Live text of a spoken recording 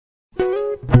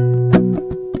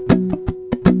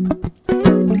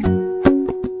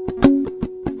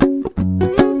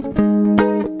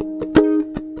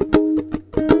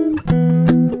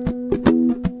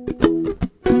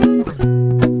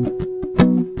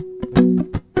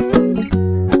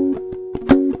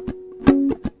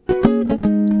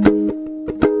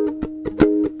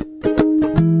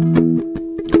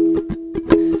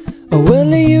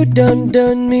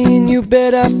done me and you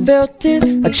bet I felt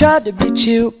it. I tried to be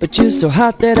chill, but you're so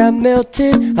hot that I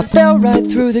melted. I fell right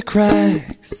through the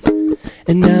cracks,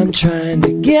 and now I'm trying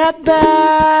to get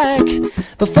back.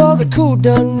 Before the cool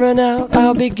done run out,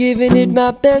 I'll be giving it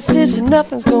my bestest, and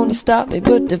nothing's gonna stop me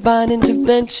but divine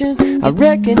intervention. I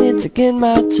reckon it's again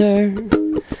my turn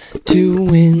to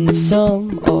win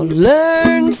some or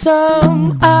learn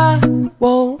some. I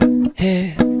won't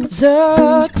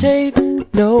hesitate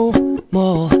no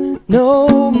more,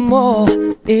 no more.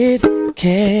 It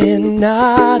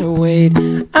cannot wait.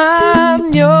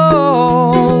 I'm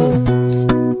yours.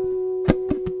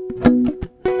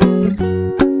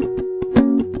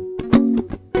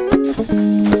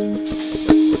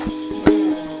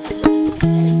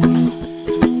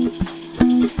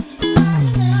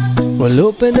 Well,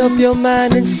 open up your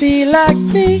mind and see like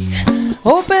me.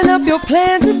 Open up your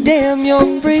plans and damn,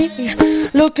 you're free.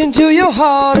 Look into your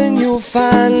heart and you'll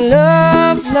find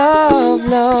love, love,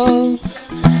 love.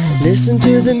 Listen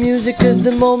to the music of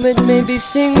the moment, maybe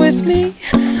sing with me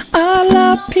a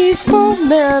la peaceful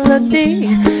melody.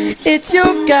 It's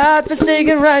your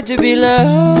God-forsaken right to be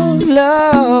loved,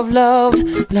 loved,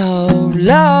 loved, loved,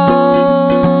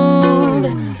 loved.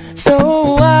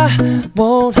 So I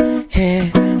won't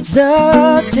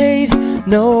hesitate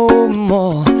no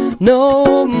more,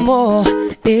 no more.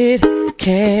 It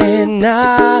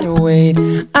cannot wait.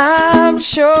 I'm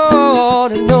sure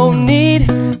there's no need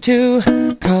to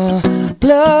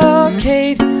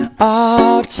complicate.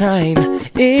 Our time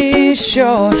is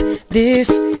short. This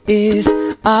is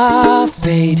our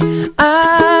fate.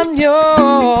 I'm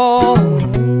yours.